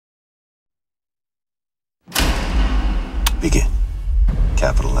Begin.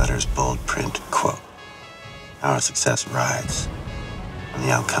 Capital letters, bold print, quote. Our success rides on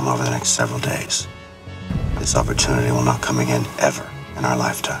the outcome over the next several days. This opportunity will not come again ever in our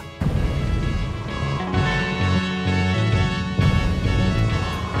lifetime.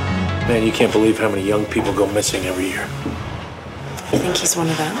 Man, you can't believe how many young people go missing every year. You think he's one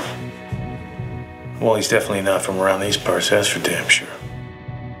of them? Well, he's definitely not from around these parts, that's for damn sure.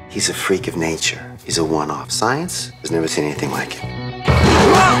 He's a freak of nature. He's a one-off. Science has never seen anything like it.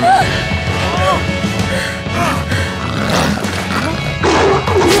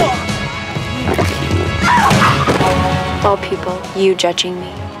 Of all people, you judging me.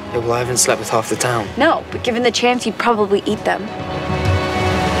 Yeah, well, I haven't slept with half the town. No, but given the chance, you'd probably eat them.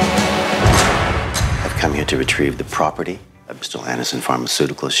 I've come here to retrieve the property of Mr. Anderson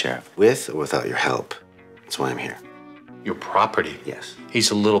Pharmaceutical, Sheriff. With or without your help. That's why I'm here. Your property? Yes.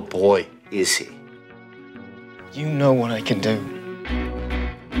 He's a little boy. Is he? You know what I can do.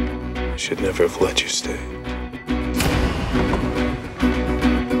 I should never have let you stay.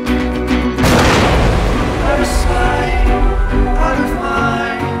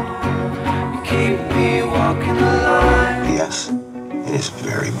 Yes, it is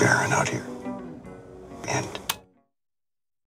very barren out here. And